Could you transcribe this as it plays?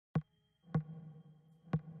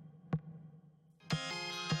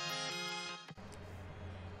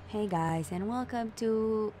Hey guys, and welcome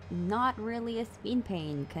to not really a speed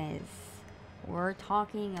paint because we're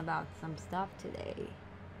talking about some stuff today.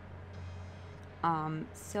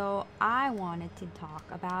 So I wanted to talk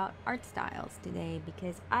about art styles today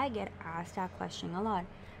because I get asked that question a lot.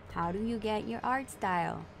 How do you get your art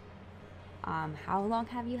style? How long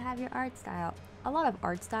have you had your art style? A lot of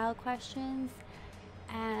art style questions,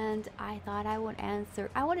 and I thought I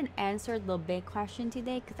wouldn't answer the big question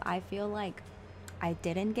today because I feel like I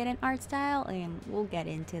didn't get an art style, and we'll get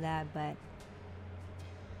into that. But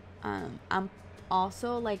I'm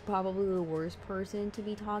also like probably the worst person to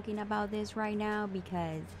be talking about this right now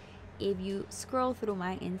because if you scroll through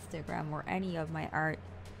my Instagram or any of my art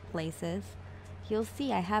places, you'll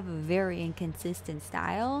see I have a very inconsistent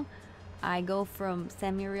style. I go from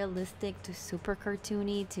semi-realistic to super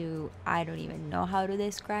cartoony to I don't even know how to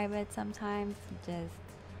describe it sometimes. Just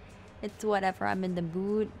it's whatever I'm in the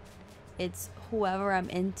mood. It's whoever I'm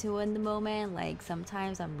into in the moment. Like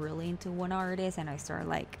sometimes I'm really into one artist and I start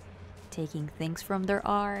like taking things from their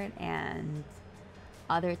art, and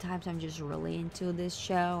other times I'm just really into this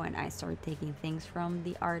show and I start taking things from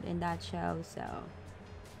the art in that show. So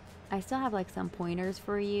I still have like some pointers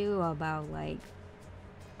for you about like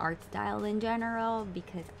art style in general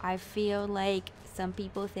because I feel like some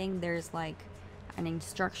people think there's like an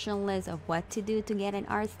instruction list of what to do to get an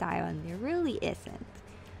art style, and there really isn't.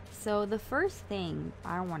 So the first thing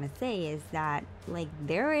I want to say is that like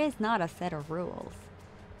there is not a set of rules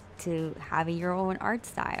to having your own art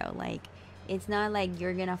style. Like it's not like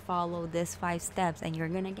you're gonna follow this 5 steps and you're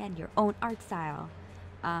gonna get your own art style.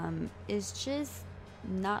 It's just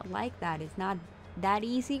not like that. It's not that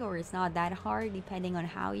easy, or it's not that hard depending on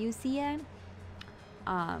how you see it.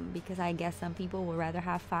 Because I guess some people would rather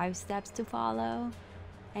have 5 steps to follow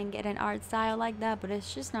and get an art style like that, but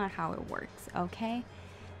it's just not how it works, okay?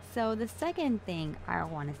 So the second thing I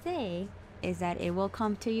want to say is that it will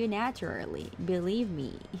come to you naturally. Believe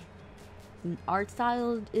me. Art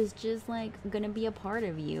style is just like gonna be a part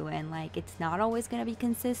of you, and like it's not always gonna be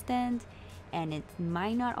consistent, and it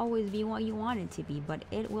might not always be what you want it to be, but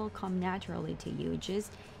it will come naturally to you.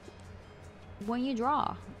 Just when you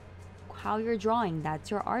draw, how you're drawing,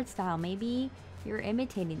 that's your art style. Maybe you're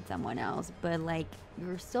imitating someone else, but like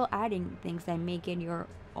you're still adding things that make it your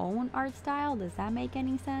own art style. Does that make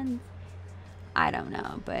any sense? I don't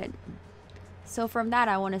know, but so from that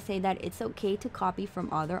I want to say that it's okay to copy from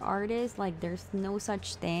other artists. Like there's no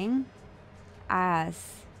such thing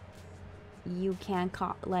as you can't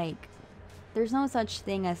like there's no such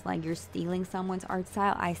thing as like you're stealing someone's art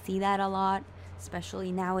style. I see that a lot,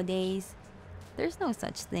 especially nowadays. There's no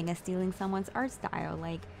such thing as stealing someone's art style.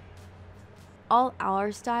 Like all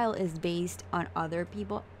our style is based on other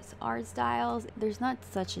people's art styles. There's not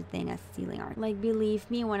such a thing as stealing art. Like believe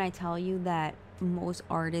me when I tell you that most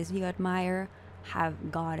artists you admire have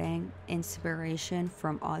gotten inspiration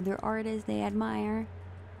from other artists they admire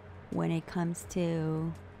when it comes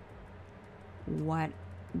to what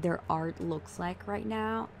their art looks like right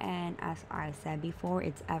now. And as I said before,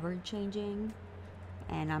 it's ever changing,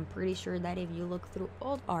 and I'm pretty sure that if you look through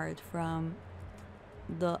old art from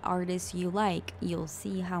the artists you like, you'll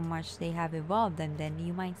see how much they have evolved, and then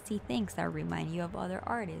you might see things that remind you of other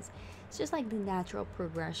artists. It's just like the natural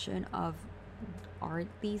progression of art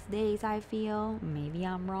these days, I feel. Maybe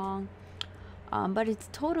I'm wrong. But it's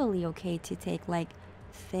totally okay to take like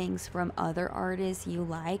things from other artists you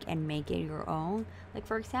like and make it your own. Like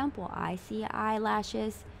for example, I see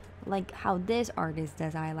eyelashes, like how this artist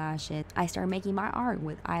does eyelashes. I start making my art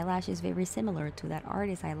with eyelashes very similar to that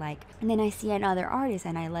artist I like. And then I see another artist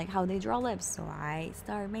and I like how they draw lips, so I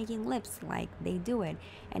start making lips like they do it.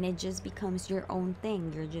 And it just becomes your own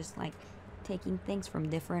thing. You're just like taking things from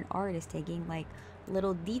different artists, taking like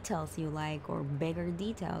little details you like or bigger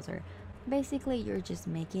details, or basically you're just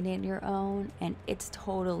making it your own, and it's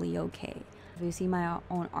totally okay. If you see my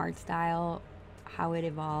own art style, how it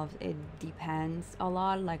evolves, it depends a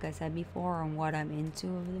lot, like I said before, on what I'm into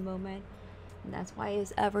at the moment. And that's why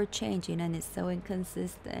it's ever changing and it's so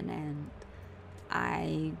inconsistent, and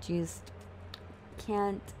I just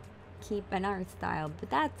can't keep an art style, but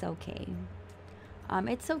that's okay.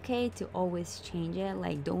 It's okay to always change it.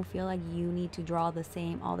 Like don't feel like you need to draw the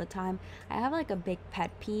same all the time. I have like a big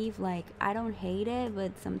pet peeve. Like I don't hate it,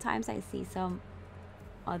 but sometimes I see some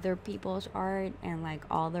other people's art and like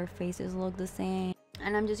all their faces look the same,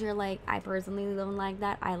 and I'm just here like I personally don't like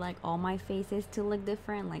that. I like all my faces to look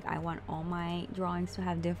different. Like I want all my drawings to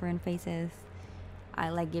have different faces.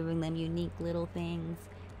 I like giving them unique little things.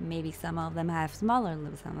 Maybe some of them have smaller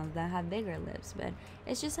lips, some of them have bigger lips, but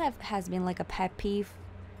it's just has been like a pet peeve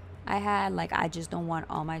I had like, I just don't want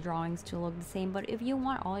all my drawings to look the same. But if you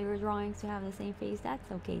want all your drawings to have the same face,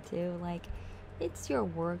 that's okay too. Like, it's your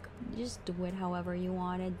work. Just do it however you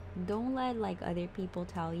want it. Don't let like other people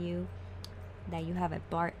tell you that you have a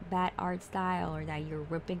bad art style, or that you're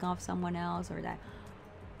ripping off someone else, or that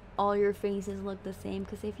all your faces look the same.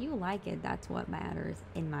 Because if you like it, that's what matters,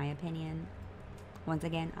 in my opinion. Once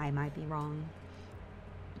again, I might be wrong.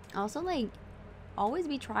 Also, like, always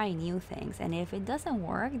be trying new things, and if it doesn't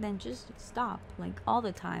work, then just stop. Like, all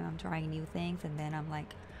the time I'm trying new things, and then I'm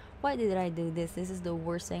like, why did I do this is the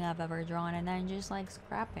worst thing I've ever drawn, and then just like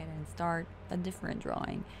scrap it and start a different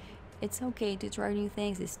drawing. It's okay to try new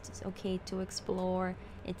things, it's just okay to explore,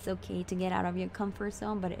 it's okay to get out of your comfort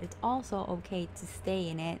zone, but it's also okay to stay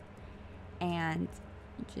in it and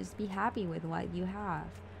just be happy with what you have.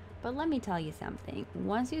 But let me tell you something,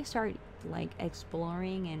 once you start like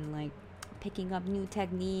exploring and like picking up new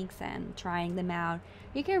techniques and trying them out,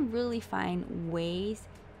 you can really find ways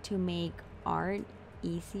to make art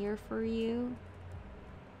easier for you.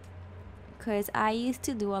 Because I used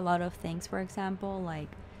to do a lot of things, for example, like,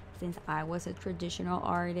 since I was a traditional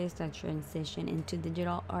artist, I transitioned into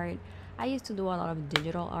digital art. I used to do a lot of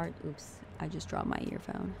digital art. Oops, I just dropped my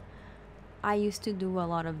earphone. I used to do a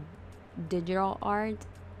lot of digital art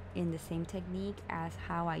in the same technique as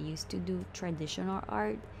how I used to do traditional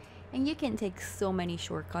art. And you can take so many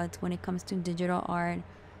shortcuts when it comes to digital art.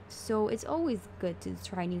 So it's always good to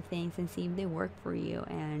try new things and see if they work for you.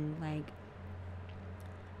 And like,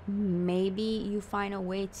 maybe you find a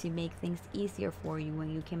way to make things easier for you when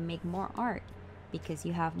you can make more art because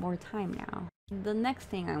you have more time now. The next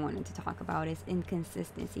thing I wanted to talk about is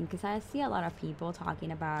inconsistency, because I see a lot of people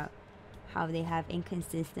talking about how they have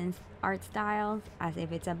inconsistent art styles as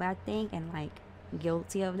if it's a bad thing, and like,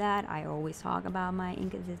 guilty of that. I always talk about my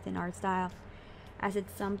inconsistent art style as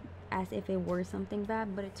if it were something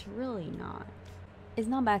bad, but it's really not. It's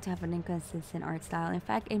not bad to have an inconsistent art style. In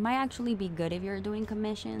fact, it might actually be good if you're doing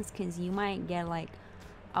commissions, because you might get like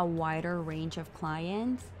a wider range of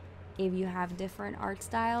clients if you have different art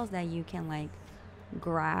styles that you can like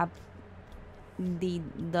grab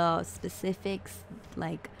the specifics,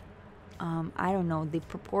 like I don't know, the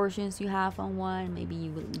proportions you have on one. Maybe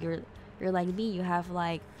you're like me, you have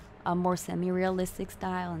like a more semi-realistic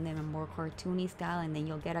style and then a more cartoony style, and then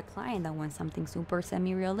you'll get a client that wants something super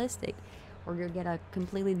semi-realistic, or you'll get a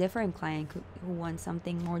completely different client who wants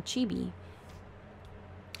something more chibi.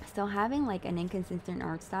 So having like an inconsistent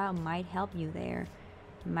art style might help you there.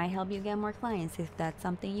 It might help you get more clients if that's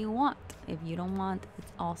something you want. If you don't want,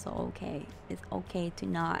 it's also okay. It's okay to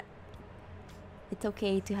not. It's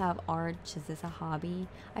okay to have art just as a hobby.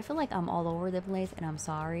 I feel like I'm all over the place, and I'm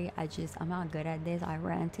sorry. I'm not good at this. I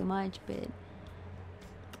rant too much, but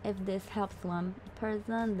if this helps one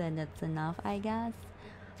person, then that's enough, I guess.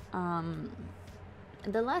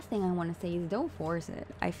 The last thing I want to say is don't force it.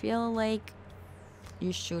 I feel like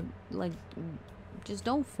you should like, just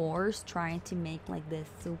don't force trying to make like this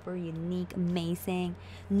super unique, amazing,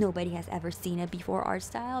 nobody has ever seen it before art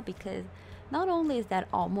style, because not only is that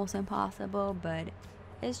almost impossible, but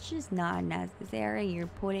it's just not necessary. You're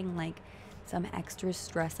putting like some extra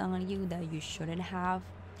stress on you that you shouldn't have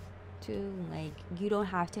to. Like, you don't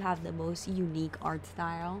have to have the most unique art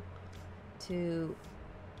style to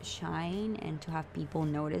shine and to have people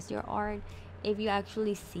notice your art. If you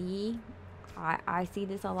actually see, I see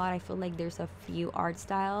this a lot. I feel like there's a few art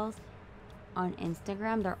styles on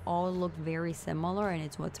Instagram that all look very similar, and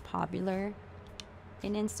it's what's popular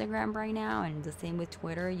in Instagram right now. And the same with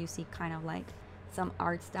Twitter. You see kind of like some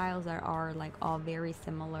art styles that are like all very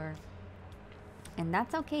similar, and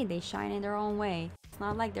that's okay. They shine in their own way. It's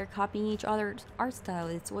not like they're copying each other's art style.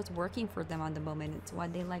 It's what's working for them at the moment. It's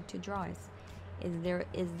what they like to draw. Is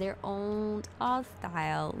their own art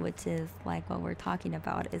style, which is like what we're talking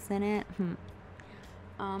about, isn't it?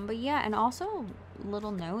 But yeah, and also,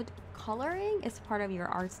 little note, coloring is part of your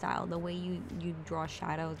art style. The way you draw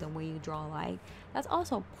shadows, the way you draw light, that's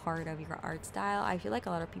also part of your art style. I feel like a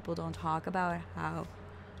lot of people don't talk about how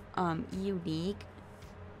unique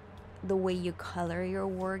the way you color your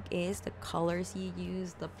work is, the colors you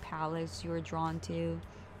use, the palettes you're drawn to,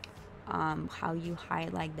 how you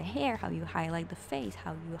highlight the hair, how you highlight the face,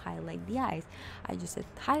 how you highlight the eyes. I just said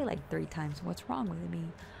highlight 3 times. What's wrong with me?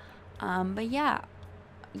 But yeah,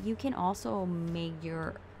 you can also make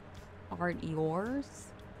your art yours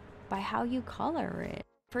by how you color it.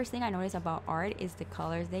 First thing I notice about art is the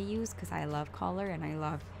colors they use, because I love color and I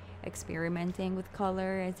love experimenting with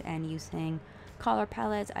colors and using color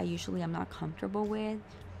palettes I usually am not comfortable with,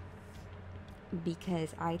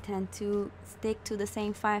 because I tend to stick to the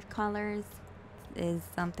same 5 colors is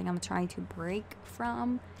something I'm trying to break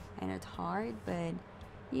from, and it's hard, but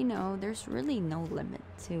you know, there's really no limit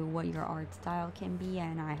to what your art style can be,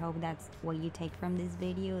 and I hope that's what you take from this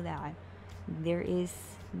video, that there is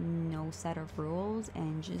no set of rules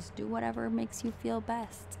and just do whatever makes you feel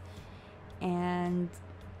best. And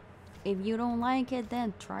if you don't like it,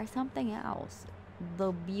 then try something else.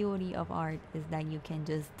 The beauty of art is that you can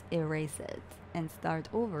just erase it and start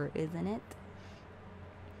over, isn't it?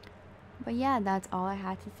 But yeah, that's all I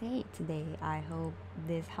had to say today. I hope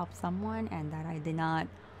this helped someone and that I did not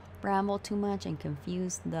ramble too much and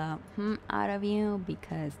confuse the out of you,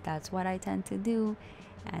 because that's what I tend to do,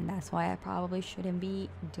 and that's why I probably shouldn't be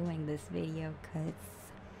doing this video, because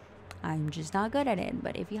I'm just not good at it.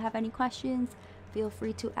 But if you have any questions, feel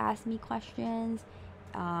free to ask me questions.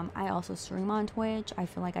 I also stream on Twitch. I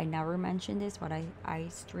feel like I never mentioned this, but I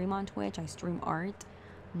stream on Twitch. I stream art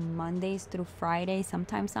Mondays through Fridays,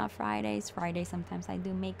 sometimes not Fridays. Sometimes I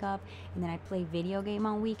do makeup, and then I play video game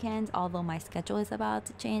on weekends, although my schedule is about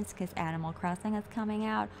to change because Animal Crossing is coming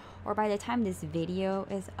out, or by the time this video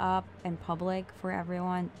is up and public for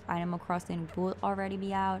everyone, Animal Crossing will already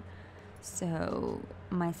be out, so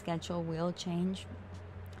my schedule will change.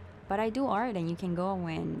 But I do art, and you can go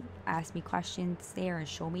and ask me questions there and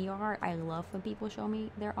show me your art. I love when people show me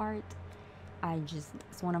their art.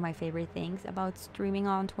 It's one of my favorite things about streaming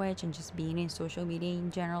on Twitch and just being in social media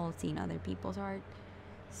in general, seeing other people's art.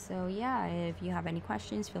 So yeah, if you have any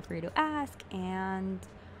questions, feel free to ask. And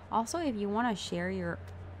also, if you want to share your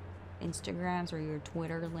Instagrams or your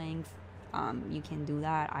Twitter links, you can do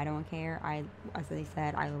that. I don't care. As I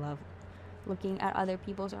said, I love looking at other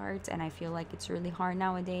people's arts, and I feel like it's really hard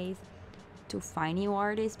nowadays to find new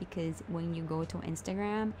artists, because when you go to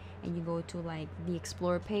Instagram and you go to like the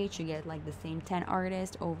explore page, you get like the same 10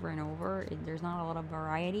 artists over and over. There's not a lot of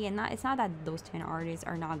variety, and it's not that those 10 artists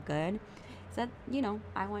are not good. It's that, you know,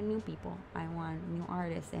 I want new people. I want new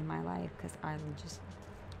artists in my life, because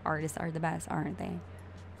artists are the best, aren't they?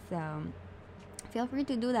 So feel free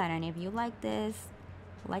to do that. And if you like this,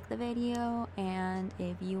 like the video, and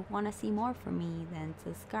if you want to see more from me, then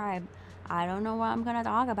subscribe. I don't know what I'm gonna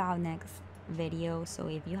talk about next video, so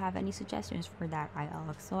if you have any suggestions for that, I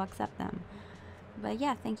also accept them. But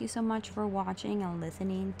yeah, thank you so much for watching and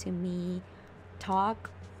listening to me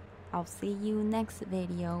talk. I'll see you next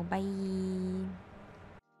video. Bye.